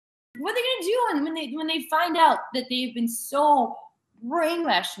What are they gonna do when they find out that they've been so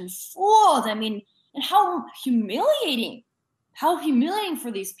brainwashed and fooled? I mean, and how humiliating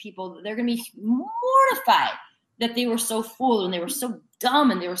for these people. They're gonna be mortified that they were so fooled and they were so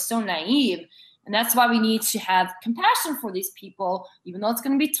dumb and they were so naive. And that's why we need to have compassion for these people, even though it's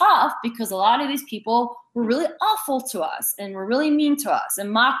going to be tough, because a lot of these people were really awful to us and were really mean to us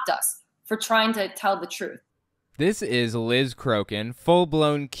and mocked us for trying to tell the truth. This is Liz Crokin,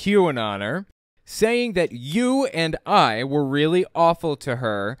 full-blown QAnoner, saying that you and I were really awful to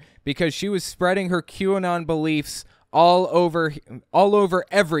her because she was spreading her QAnon beliefs all over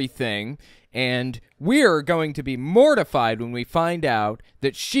everything, and we're going to be mortified when we find out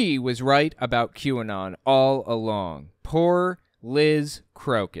that she was right about QAnon all along. Poor Liz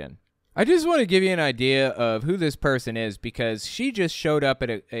Crokin. I just want to give you an idea of who this person is because she just showed up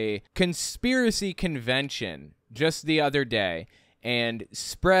at a conspiracy convention just the other day and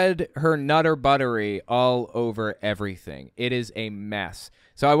spread her nutter buttery all over everything. It is a mess.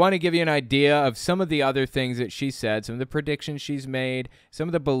 So I want to give you an idea of some of the other things that she said, some of the predictions she's made, some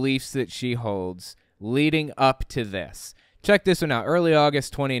of the beliefs that she holds leading up to this. Check this one out. Early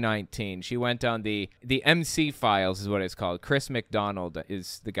August 2019, she went on the MC Files is what it's called. Chris McDonald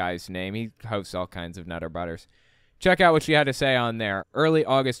is the guy's name. He hosts all kinds of nutter butters. Check out what she had to say on there. Early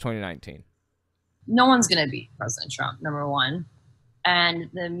August 2019. No one's going to beat President Trump, number one. And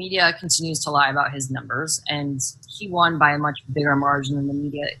the media continues to lie about his numbers, and he won by a much bigger margin than the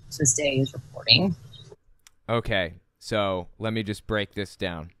media to this day is reporting. Okay, so let me just break this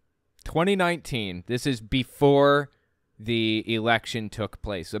down. 2019, this is before the election took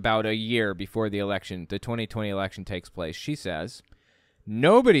place, about a year before the 2020 election takes place. She says,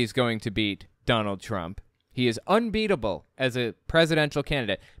 nobody's going to beat Donald Trump. He is unbeatable as a presidential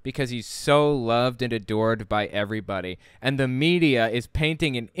candidate because he's so loved and adored by everybody. And the media is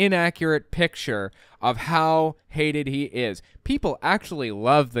painting an inaccurate picture of how hated he is. People actually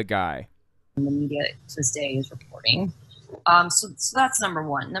love the guy. And the media to this day is reporting. So that's number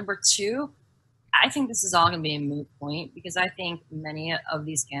one. Number two, I think this is all going to be a moot point because I think many of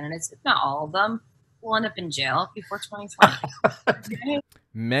these candidates, if not all of them, will end up in jail before 2020.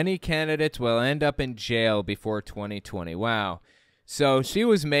 Many candidates will end up in jail before 2020. Wow. So she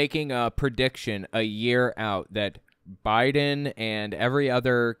was making a prediction a year out that Biden and every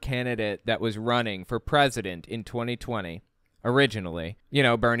other candidate that was running for president in 2020, originally,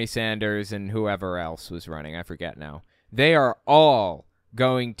 Bernie Sanders and whoever else was running, I forget now, they are all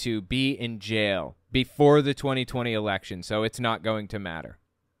going to be in jail before the 2020 election, so it's not going to matter.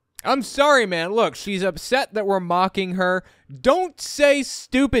 I'm sorry, man. Look, she's upset that we're mocking her. Don't say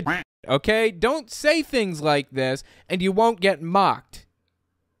stupid, okay? Don't say things like this, and you won't get mocked.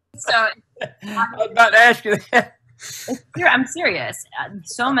 So, I was about to ask you that. I'm serious.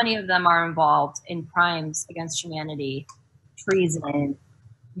 So many of them are involved in crimes against humanity, treason,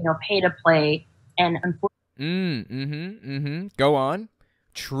 pay to play, and unfortunately, Go on.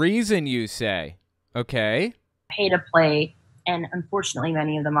 Treason, you say? Okay. Pay to play. And unfortunately,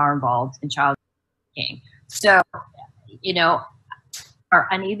 many of them are involved in child trafficking. So, are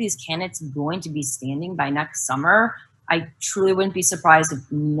any of these candidates going to be standing by next summer? I truly wouldn't be surprised if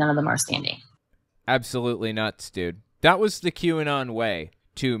none of them are standing. Absolutely nuts, dude. That was the QAnon way,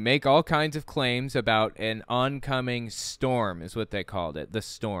 to make all kinds of claims about an oncoming storm, is what they called it, the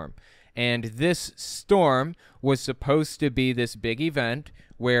storm. And this storm was supposed to be this big event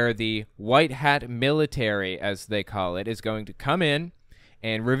where the white hat military, as they call it, is going to come in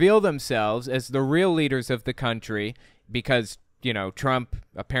and reveal themselves as the real leaders of the country because, Trump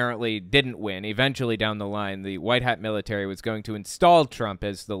apparently didn't win. Eventually down the line, the white hat military was going to install Trump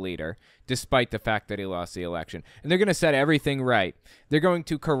as the leader, despite the fact that he lost the election. And they're going to set everything right. They're going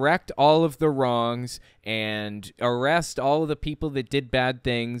to correct all of the wrongs and arrest all of the people that did bad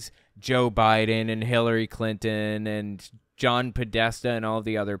things, Joe Biden and Hillary Clinton and John Podesta and all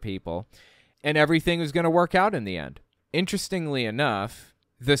the other people. And everything was going to work out in the end. Interestingly enough,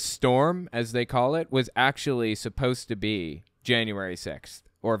 the storm, as they call it, was actually supposed to be January 6th,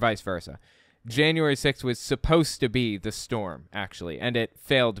 or vice versa. January 6th was supposed to be the storm, actually, and it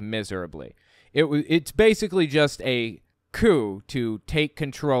failed miserably. It's basically just a coup to take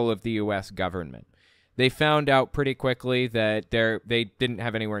control of the U.S. government. They found out pretty quickly that they didn't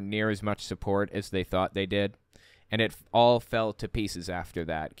have anywhere near as much support as they thought they did, and it all fell to pieces after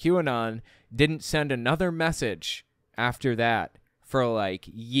that. QAnon didn't send another message after that for,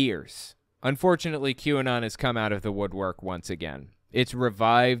 years. Unfortunately, QAnon has come out of the woodwork once again. It's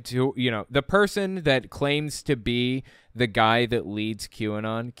revived, the person that claims to be the guy that leads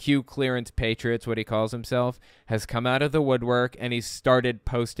QAnon, Q Clearance Patriots, what he calls himself, has come out of the woodwork and he's started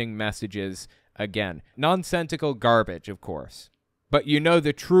posting messages again. Nonsensical garbage, of course. But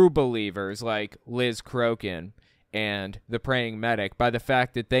the true believers like Liz Crokin and the Praying Medic by the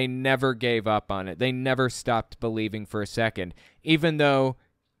fact that they never gave up on it. They never stopped believing for a second, even though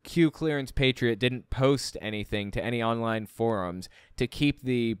Q Clearance Patriot didn't post anything to any online forums to keep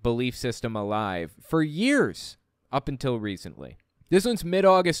the belief system alive for years up until recently. This one's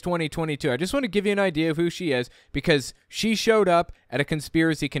mid-August 2022. I just want to give you an idea of who she is because she showed up at a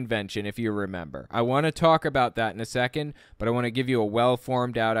conspiracy convention, if you remember. I want to talk about that in a second, but I want to give you a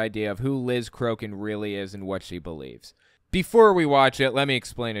well-formed out idea of who Liz Crokin really is and what she believes. Before we watch it, let me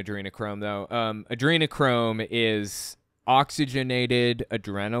explain adrenochrome, though. Adrenochrome is oxygenated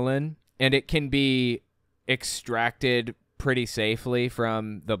adrenaline, and it can be extracted pretty safely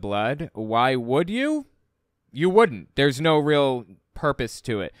from the blood. Why would you? You wouldn't. There's no real purpose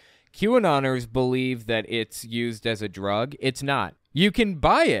to it. QAnoners believe that it's used as a drug. It's not. You can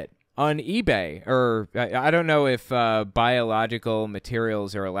buy it on eBay, or I don't know if biological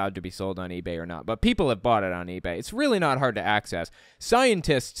materials are allowed to be sold on eBay or not, but people have bought it on eBay. It's really not hard to access.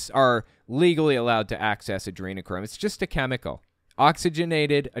 Scientists are legally allowed to access adrenochrome. It's just a chemical.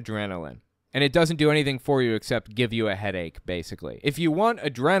 Oxygenated adrenaline. And it doesn't do anything for you except give you a headache, basically. If you want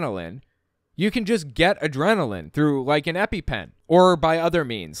adrenaline, you can just get adrenaline through like an EpiPen or by other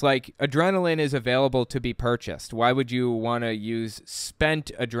means. Like adrenaline is available to be purchased. Why would you want to use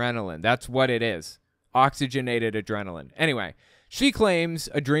spent adrenaline? That's what it is. Oxygenated adrenaline. Anyway, she claims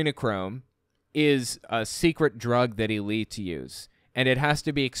adrenochrome is a secret drug that elites use, and it has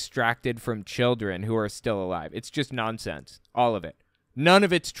to be extracted from children who are still alive. It's just nonsense. All of it. None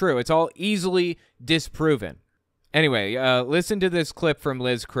of it's true. It's all easily disproven. Anyway, listen to this clip from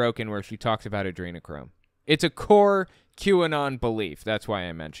Liz Crokin where she talks about adrenochrome. It's a core QAnon belief. That's why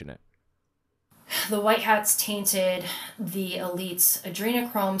I mention it. The White Hats tainted the elites'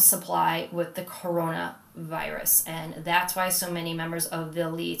 adrenochrome supply with the coronavirus, and that's why so many members of the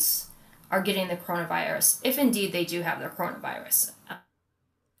elites are getting the coronavirus, if indeed they do have the coronavirus.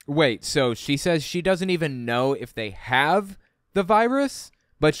 Wait, so she says she doesn't even know if they have the virus,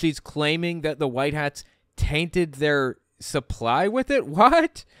 but she's claiming that the White Hats tainted their supply with it?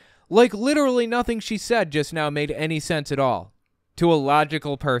 What? Like literally nothing she said just now made any sense at all to a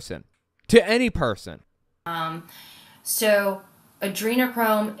logical person, to any person. So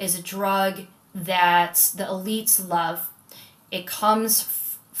adrenochrome is a drug that the elites love. It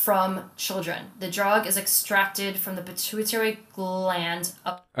comes from children. The drug is extracted from the pituitary gland.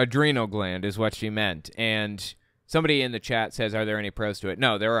 Adrenal gland is what she meant. And somebody in the chat says, are there any pros to it?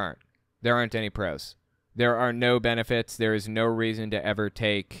 No, there aren't. There aren't any pros. There are no benefits. There is no reason to ever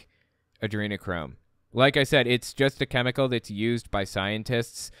take adrenochrome. Like I said, it's just a chemical that's used by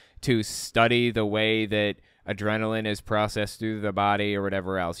scientists to study the way that adrenaline is processed through the body or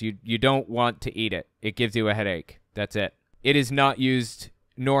whatever else. You don't want to eat it. It gives you a headache. That's it. It is not used,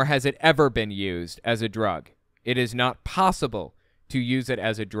 nor has it ever been used as a drug. It is not possible to use it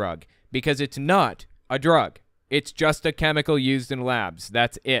as a drug because it's not a drug. It's just a chemical used in labs.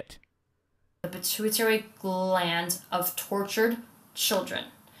 That's it. The pituitary gland of tortured children.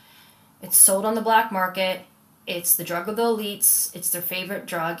 It's sold on the black market. It's the drug of the elites. It's their favorite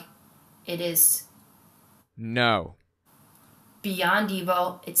drug. It is no. Beyond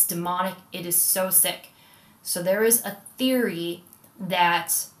evil. It's demonic. It is so sick. So there is a theory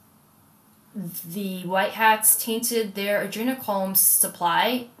that the White Hats tainted their adrenochrome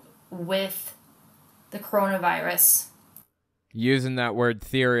supply with the coronavirus. Using that word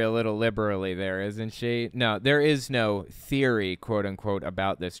theory a little liberally there, isn't she? No, there is no theory, quote unquote,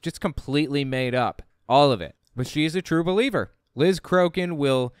 about this. Just completely made up. All of it. But she is a true believer. Liz Crokin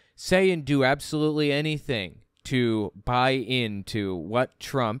will say and do absolutely anything to buy into what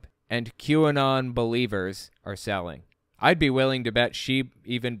Trump and QAnon believers are selling. I'd be willing to bet she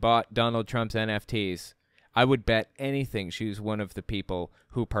even bought Donald Trump's NFTs. I would bet anything she's one of the people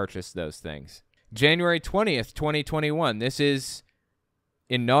who purchased those things. January 20th, 2021. This is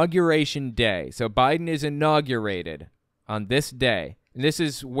Inauguration Day. So Biden is inaugurated on this day. And this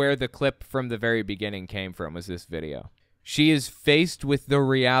is where the clip from the very beginning came from, was this video. She is faced with the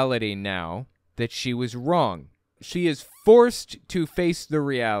reality now that she was wrong. She is forced to face the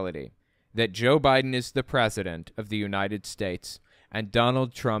reality that Joe Biden is the president of the United States and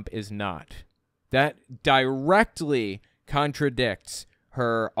Donald Trump is not. That directly contradicts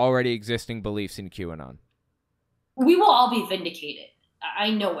her already existing beliefs in QAnon. We will all be vindicated. I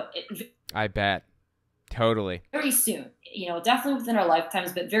know it. I bet. Totally. Very soon, definitely within our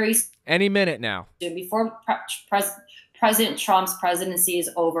lifetimes, but very Any minute now. soon, before President Trump's presidency is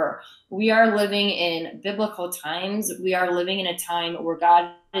over. We are living in biblical times. We are living in a time where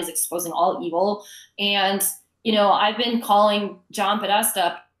God is exposing all evil. And, I've been calling John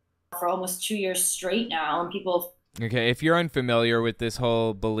Podesta for almost 2 years straight now, and people. Okay, if you're unfamiliar with this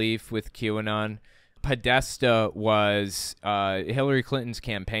whole belief with QAnon, Podesta was Hillary Clinton's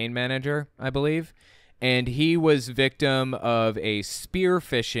campaign manager, I believe, and he was victim of a spear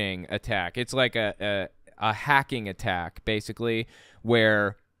phishing attack. It's like a hacking attack, basically,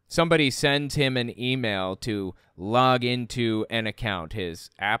 where somebody sends him an email to log into an account, his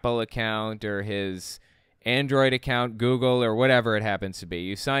Apple account or his Android account, Google, or whatever it happens to be.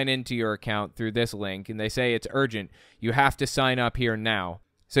 You sign into your account through this link, and they say it's urgent. You have to sign up here now.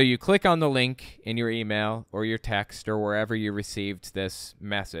 So you click on the link in your email or your text or wherever you received this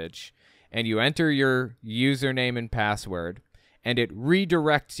message, and you enter your username and password, and it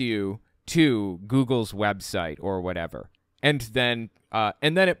redirects you to Google's website or whatever. And then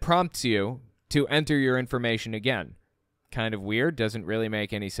it prompts you to enter your information again. Kind of weird, doesn't really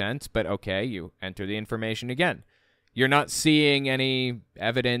make any sense, but okay, you enter the information again. You're not seeing any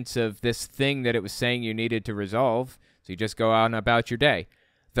evidence of this thing that it was saying you needed to resolve, so you just go on about your day.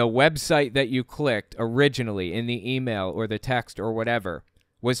 The website that you clicked originally in the email or the text or whatever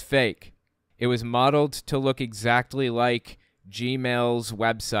was fake. It was modeled to look exactly like Gmail's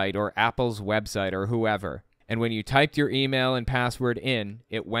website or Apple's website or whoever. And when you typed your email and password in,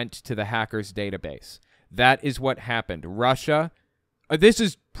 it went to the hacker's database. That is what happened. Russia, this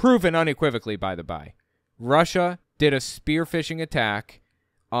is proven unequivocally, by the by. Russia did a spear phishing attack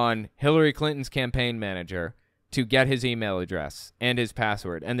on Hillary Clinton's campaign manager to get his email address and his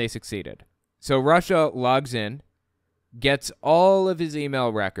password, and they succeeded. So Russia logs in, gets all of his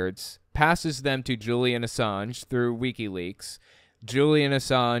email records, passes them to Julian Assange through WikiLeaks. Julian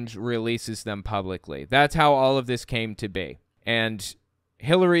Assange releases them publicly. That's how all of this came to be. And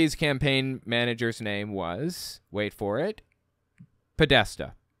Hillary's campaign manager's name was, wait for it,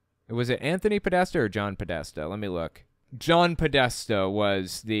 Podesta. Was it Anthony Podesta or John Podesta? Let me look. John Podesta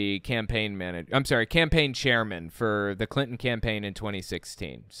was the campaign chairman for the Clinton campaign in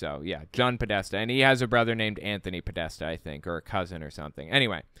 2016. So, yeah, John Podesta. And he has a brother named Anthony Podesta, I think, or a cousin or something.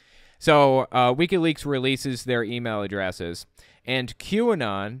 Anyway, so WikiLeaks releases their email addresses, and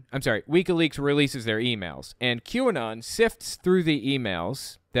WikiLeaks releases their emails, and QAnon sifts through the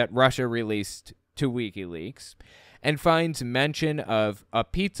emails that Russia released to WikiLeaks and finds mention of a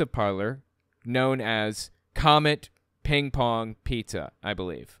pizza parlor known as Comet Ping Pong Pizza, I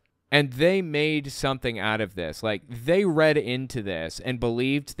believe. And they made something out of this. Like, they read into this and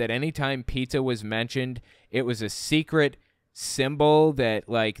believed that anytime pizza was mentioned, it was a secret symbol that,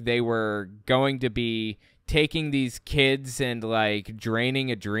 like, they were going to be taking these kids and, like, draining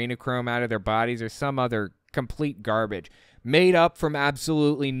adrenochrome out of their bodies or some other complete garbage. Made up from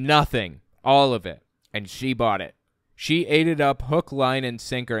absolutely nothing. All of it. And she bought it. She ate it up hook, line, and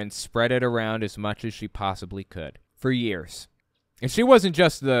sinker and spread it around as much as she possibly could. For years. And she wasn't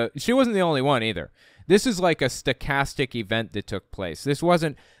the only one either. This is like a stochastic event that took place. This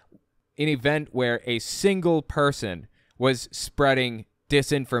wasn't an event where a single person was spreading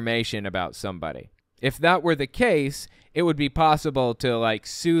disinformation about somebody. If that were the case, it would be possible to, like,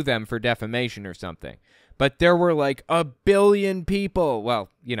 sue them for defamation or something. But there were, like, 1 billion people, well,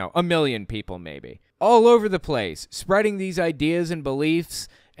 1 million people maybe, all over the place, spreading these ideas and beliefs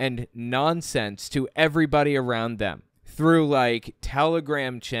and nonsense to everybody around them through, like,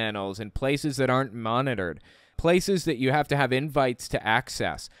 Telegram channels and places that aren't monitored, places that you have to have invites to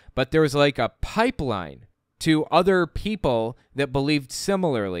access. But there was, like, a pipeline to other people that believed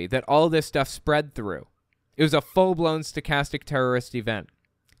similarly, that all this stuff spread through. It was a full-blown stochastic terrorist event.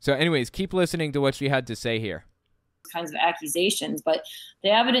 So anyways, keep listening to what she had to say here. Kinds of accusations, but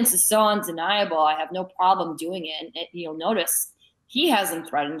the evidence is so undeniable, I have no problem doing it. And you'll notice he hasn't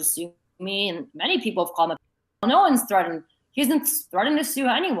threatened to sue me, and many people have called him up. No one's threatened. He hasn't threatened to sue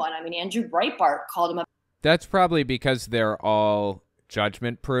anyone. I mean, Andrew Breitbart called him up. That's probably because they're all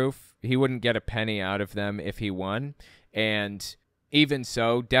judgment proof. He wouldn't get a penny out of them if he won. And even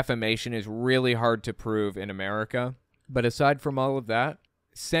so, defamation is really hard to prove in America. But aside from all of that,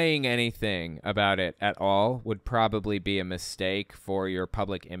 saying anything about it at all would probably be a mistake for your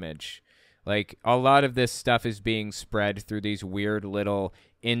public image. Like, a lot of this stuff is being spread through these weird little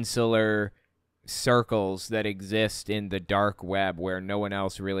insular circles that exist in the dark web where no one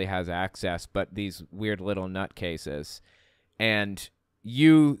else really has access but these weird little nutcases. And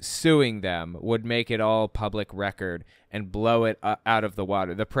you suing them would make it all public record and blow it out of the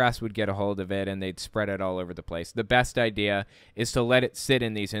water. The press would get a hold of it and they'd spread it all over the place. The best idea is to let it sit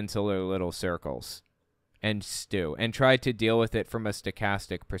in these insular little circles and stew and try to deal with it from a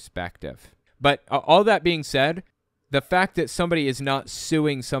stochastic perspective. But all that being said, the fact that somebody is not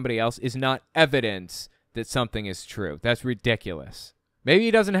suing somebody else is not evidence that something is true. That's ridiculous. Maybe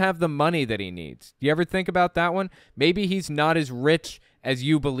he doesn't have the money that he needs. Do you ever think about that one? Maybe he's not as rich as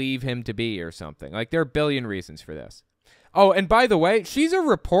you believe him to be or something. Like, there are a billion reasons for this. Oh, and by the way, she's a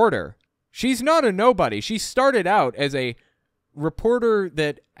reporter. She's not a nobody. She started out as a reporter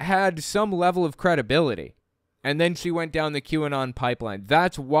that had some level of credibility, and then she went down the QAnon pipeline.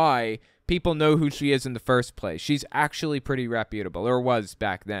 That's why people know who she is in the first place. She's actually pretty reputable, or was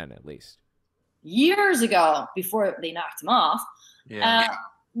back then, at least. Years ago, before they knocked him off, Yeah.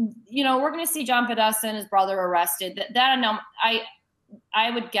 We're going to see John Podesta and his brother arrested.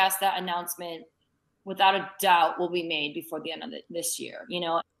 I would guess that announcement, without a doubt, will be made before the end of this year.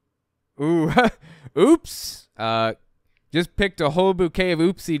 Ooh, oops. Just picked a whole bouquet of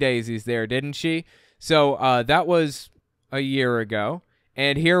oopsie daisies there, didn't she? So that was a year ago,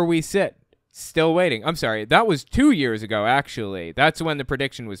 and here we sit, still waiting. I'm sorry, that was 2 years ago, actually. That's when the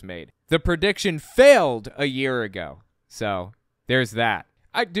prediction was made. The prediction failed a year ago. So there's that.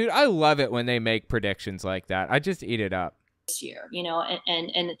 Dude, I love it when they make predictions like that. I just eat it up. This year,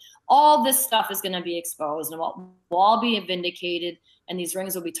 and all this stuff is going to be exposed, and we'll all be vindicated, and these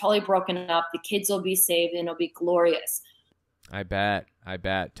rings will be totally broken up. The kids will be saved, and it'll be glorious. I bet,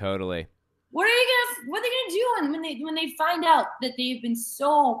 totally. What are they gonna do when they find out that they've been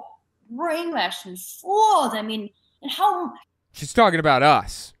so brainwashed and fooled? I mean, and how? She's talking about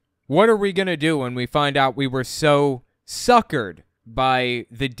us. What are we gonna do when we find out we were so suckered by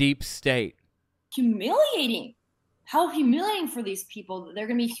the deep state? Humiliating. How humiliating for these people. They're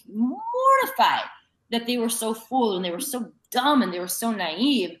going to be mortified that they were so fooled and they were so dumb and they were so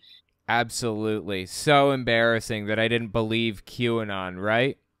naive. Absolutely. So embarrassing that I didn't believe QAnon,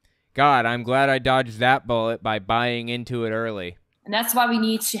 right? God, I'm glad I dodged that bullet by buying into it early. And that's why we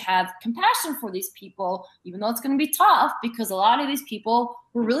need to have compassion for these people, even though it's going to be tough, because a lot of these people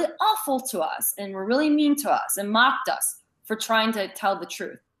were really awful to us and were really mean to us and mocked us for trying to tell the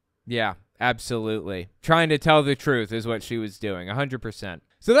truth. Yeah. Absolutely. Trying to tell the truth is what she was doing, 100%.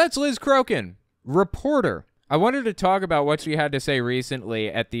 So that's Liz Crokin, reporter. I wanted to talk about what she had to say recently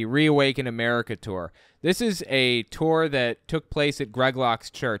at the Reawaken America tour. This is a tour that took place at Greg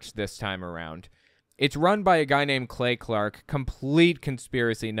Locke's church this time around. It's run by a guy named Clay Clark, complete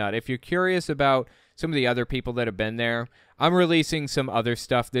conspiracy nut. If you're curious about some of the other people that have been there, I'm releasing some other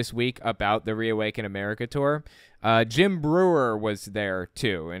stuff this week about the Reawaken America tour. Jim Brewer was there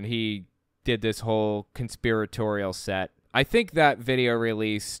too, and he did this whole conspiratorial set. I think that video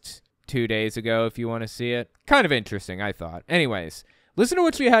released 2 days ago if you want to see it. Kind of interesting, I thought. Anyways, listen to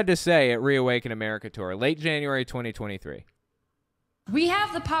what she had to say at Reawaken America Tour, late January 2023. We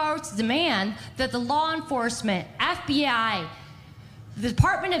have the power to demand that the law enforcement, FBI, the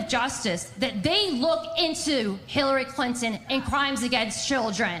Department of Justice, that they look into Hillary Clinton and crimes against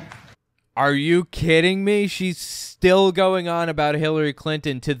children. Are you kidding me? She's still going on about Hillary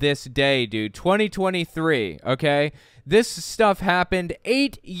Clinton to this day, dude. 2023, okay? This stuff happened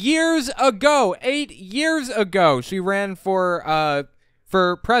 8 years ago. 8 years ago. She ran for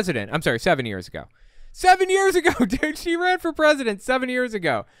president. I'm sorry, 7 years ago. 7 years ago, dude. She ran for president 7 years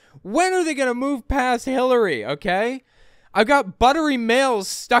ago. When are they going to move past Hillary, okay? I've got buttery mails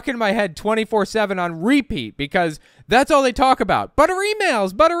stuck in my head 24/7 on repeat because that's all they talk about. Butter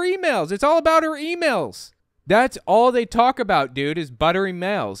emails. It's all about her emails. That's all they talk about, dude, is buttery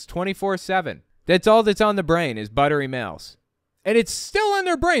mails 24/7. That's all that's on the brain is buttery mails. And it's still on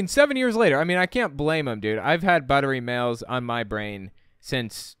their brain 7 years later. I mean, I can't blame them, dude. I've had buttery mails on my brain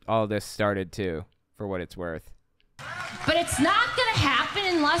since all this started, too, for what it's worth. But it's not going to happen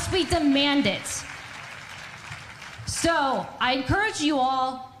unless we demand it. So I encourage you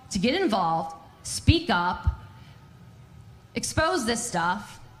all to get involved, speak up, expose this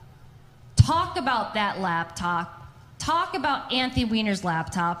stuff, talk about that laptop, talk about Anthony Weiner's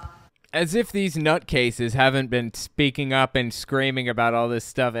laptop. As if these nutcases haven't been speaking up and screaming about all this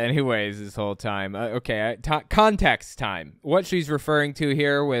stuff anyways this whole time. Context time. What she's referring to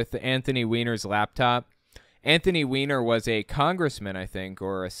here with Anthony Weiner's laptop. Anthony Weiner was a congressman, I think,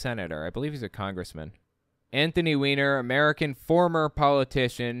 or a senator. I believe he's a congressman. Anthony Weiner, American former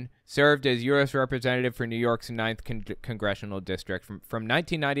politician, served as U.S. Representative for New York's 9th Congressional District from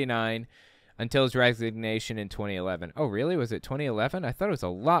 1999 until his resignation in 2011. Oh, really? Was it 2011? I thought it was a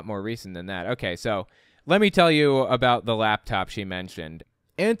lot more recent than that. Okay, so let me tell you about the laptop she mentioned.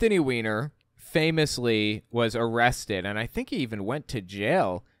 Anthony Weiner famously was arrested, and I think he even went to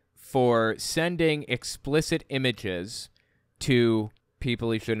jail for sending explicit images to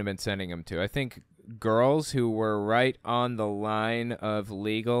people he shouldn't have been sending them to. I think girls who were right on the line of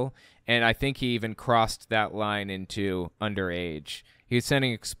legal, and I think he even crossed that line into underage. He was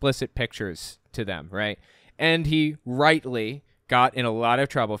sending explicit pictures to them, right? And he rightly got in a lot of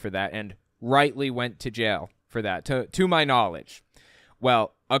trouble for that and rightly went to jail for that, to my knowledge.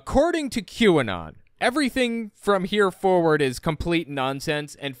 Well, according to QAnon, everything from here forward is complete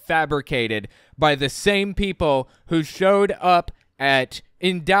nonsense and fabricated by the same people who showed up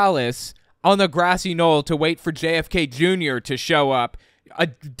in Dallas on the grassy knoll to wait for JFK Jr. to show up, a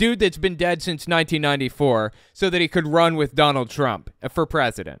dude that's been dead since 1994, so that he could run with Donald Trump for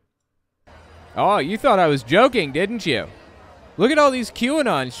president. Oh, you thought I was joking, didn't you? Look at all these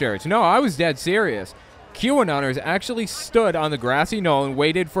QAnon shirts. No, I was dead serious. QAnoners actually stood on the grassy knoll and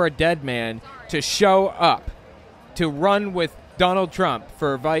waited for a dead man to show up to run with Donald Trump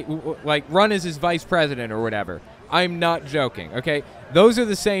for run as his vice president or whatever. I'm not joking, okay? Those are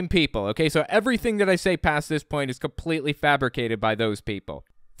the same people, okay? So everything that I say past this point is completely fabricated by those people.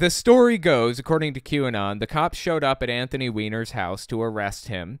 The story goes, according to QAnon, the cops showed up at Anthony Weiner's house to arrest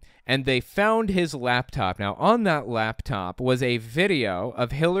him, and they found his laptop. Now, on that laptop was a video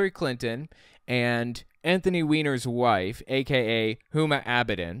of Hillary Clinton and Anthony Weiner's wife, a.k.a. Huma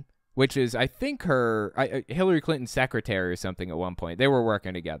Abedin, which is, I think, Hillary Clinton's secretary or something at one point. They were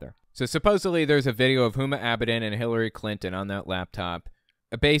working together. So supposedly there's a video of Huma Abedin and Hillary Clinton on that laptop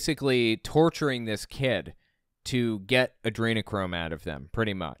basically torturing this kid to get adrenochrome out of them,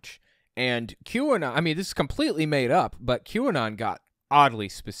 pretty much. And QAnon, I mean, this is completely made up, but QAnon got oddly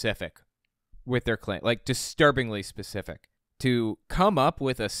specific with their claim, like disturbingly specific. To come up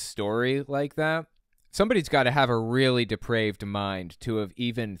with a story like that, somebody's got to have a really depraved mind to have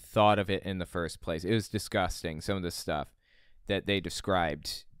even thought of it in the first place. It was disgusting, some of the stuff that they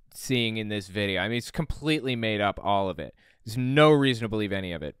described seeing in this video. I mean, it's completely made up, all of it. There's no reason to believe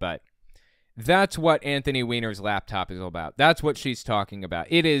any of it, but that's what Anthony Weiner's laptop is all about. That's what she's talking about.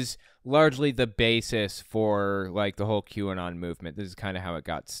 It is largely the basis for, like, the whole QAnon movement. This is kind of how it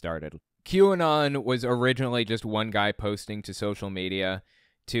got started. QAnon was originally just one guy posting to social media,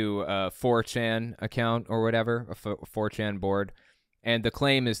 to a 4chan account or whatever, a 4chan board. And the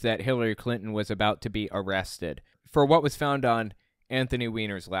claim is that Hillary Clinton was about to be arrested for what was found on Anthony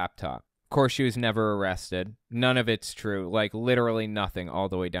Weiner's laptop. Of course, she was never arrested. None of it's true. Like, literally nothing all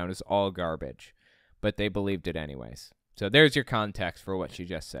the way down. It's all garbage. But they believed it anyways. So there's your context for what she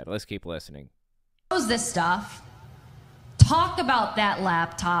just said. Let's keep listening. Knows this stuff. Talk about that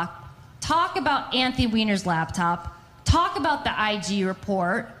laptop. Talk about Anthony Weiner's laptop. Talk about the IG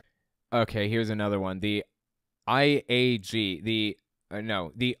report. Okay, here's another one. The IAG, the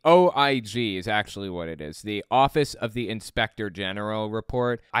OIG is actually what it is. The Office of the Inspector General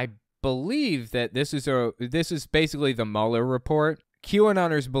report. I believe that this is basically the Mueller report.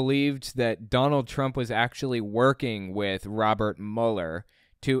 QAnoners believed that Donald Trump was actually working with Robert Mueller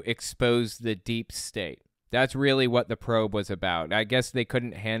to expose the deep state. That's really what the probe was about. I guess they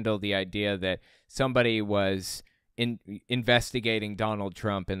couldn't handle the idea that somebody was investigating Donald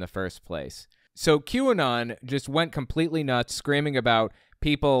Trump in the first place. So QAnon just went completely nuts, screaming about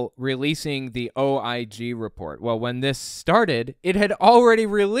people releasing the OIG report. Well, when this started, it had already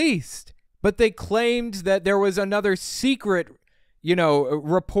released, but they claimed that there was another secret,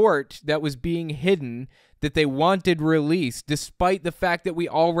 report that was being hidden that they wanted released, despite the fact that we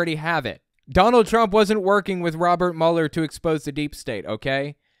already have it. Donald Trump wasn't working with Robert Mueller to expose the deep state,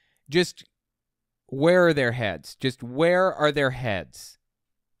 okay? Just where are their heads? Just where are their heads?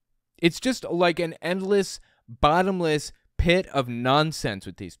 It's just like an endless, bottomless pit of nonsense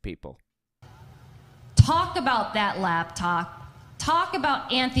with these people. Talk about that laptop. Talk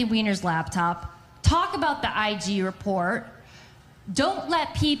about Anthony Weiner's laptop. Talk about the IG report. Don't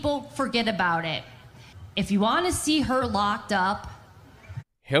let people forget about it. If you want to see her locked up.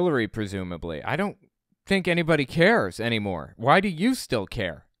 Hillary, presumably. I don't think anybody cares anymore. Why do you still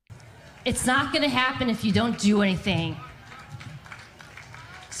care? It's not going to happen if you don't do anything.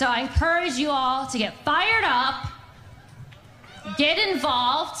 So I encourage you all to get fired up, get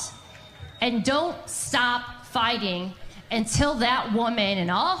involved, and don't stop fighting until that woman and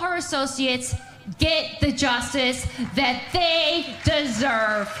all her associates get the justice that they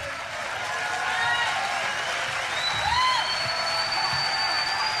deserve.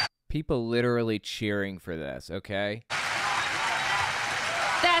 People literally cheering for this, okay?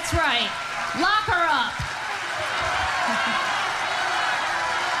 That's right. Lock her up.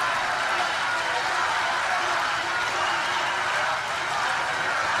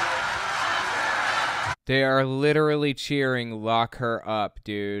 They are literally cheering lock her up,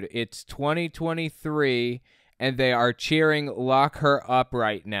 dude. It's 2023, and they are cheering lock her up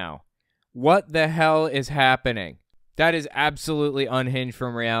right now. What the hell is happening? That is absolutely unhinged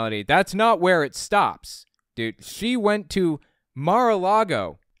from reality. That's not where it stops, dude. She went to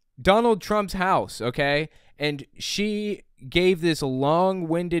Mar-a-Lago, Donald Trump's house, okay? And she gave this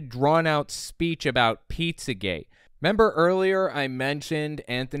long-winded, drawn-out speech about Pizzagate. Remember earlier I mentioned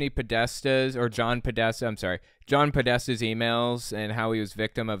John Podesta's emails and how he was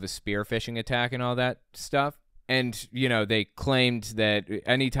victim of a spearfishing attack and all that stuff? And, you know, they claimed that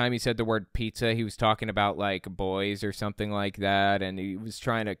anytime he said the word pizza, he was talking about, like, boys or something like that, and he was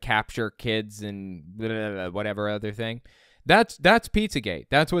trying to capture kids and blah, blah, blah, whatever other thing. That's Pizzagate.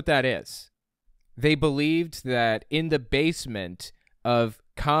 That's what that is. They believed that in the basement of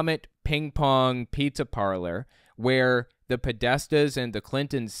Comet Ping Pong Pizza Parlor, where the Podestas and the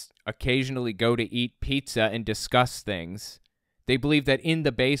Clintons occasionally go to eat pizza and discuss things, they believe that in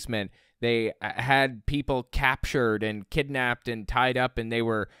the basement they had people captured and kidnapped and tied up, and they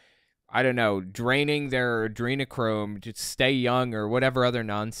were, I don't know, draining their adrenochrome to stay young or whatever other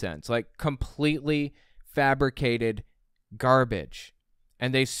nonsense. Like, completely fabricated garbage.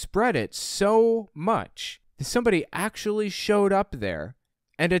 And they spread it so much that somebody actually showed up there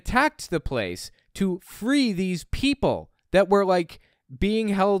and attacked the place to free these people that were, like, being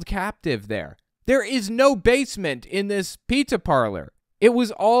held captive there. There is no basement in this pizza parlor. It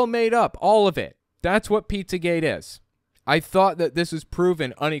was all made up, all of it. That's what Pizzagate is. I thought that this was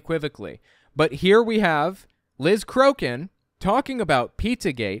proven unequivocally. But here we have Liz Crokin talking about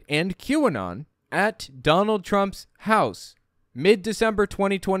Pizzagate and QAnon at Donald Trump's house, mid-December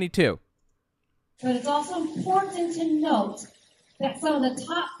 2022. But it's also important to note that some of the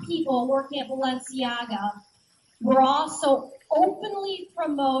top people working at Balenciaga were also openly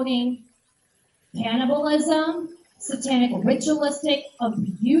promoting cannibalism, satanic ritualistic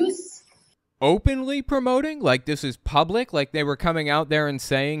abuse. Openly promoting? Like this is public? Like they were coming out there and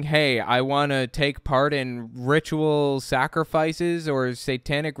saying, hey, I want to take part in ritual sacrifices or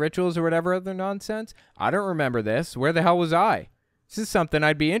satanic rituals or whatever other nonsense? I don't remember this. Where the hell was I? This is something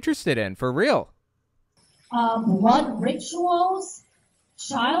I'd be interested in, for real. Blood rituals,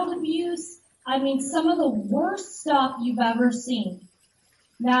 child abuse. I mean, some of the worst stuff you've ever seen.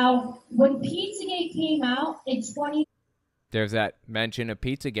 Now, when Pizzagate came out in There's that mention of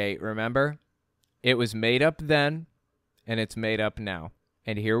Pizzagate, remember? It was made up then, and it's made up now.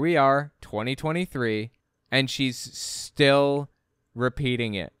 And here we are, 2023, and she's still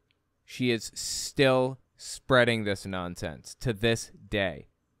repeating it. She is still spreading this nonsense to this day.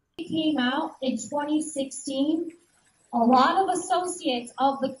 Came out in 2016, a lot of associates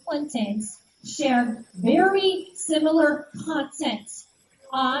of the Clintons shared very similar content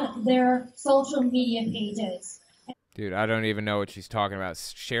on their social media pages. Dude, I don't even know what she's talking about.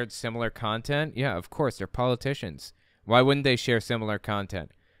 Shared similar content? Yeah, of course, they're politicians. Why wouldn't they share similar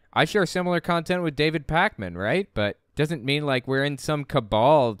content? I share similar content with David Pakman, right? But doesn't mean like we're in some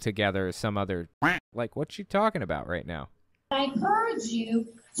cabal together or some other... Like, what's she talking about right now? I encourage you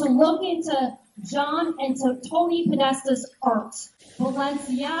to look into John and to Tony Podesta's art.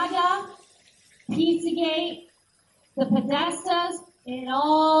 Balenciaga, Pizzagate, the Podestas, it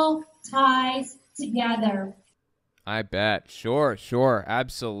all ties together. I bet. Sure,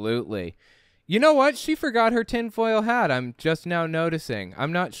 absolutely. You know what? She forgot her tinfoil hat. I'm just now noticing.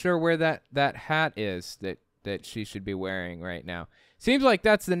 I'm not sure where that hat is that she should be wearing right now. Seems like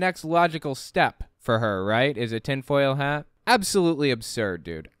that's the next logical step for her, right? Is a tinfoil hat? Absolutely absurd,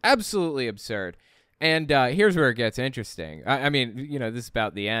 dude. Absolutely absurd. And here's where it gets interesting. I mean, you know, this is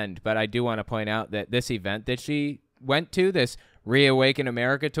about the end, but I do want to point out that this event that she went to, this Reawaken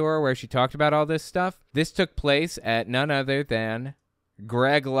America tour where she talked about all this stuff, this took place at none other than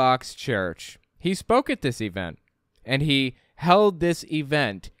Greg Locke's church. He spoke at this event, and he held this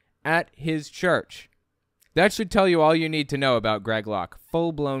event at his church. That should tell you all you need to know about Greg Locke,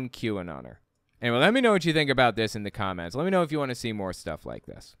 full-blown QAnoner. Anyway, let me know what you think about this in the comments. Let me know if you want to see more stuff like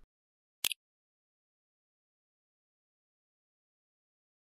this.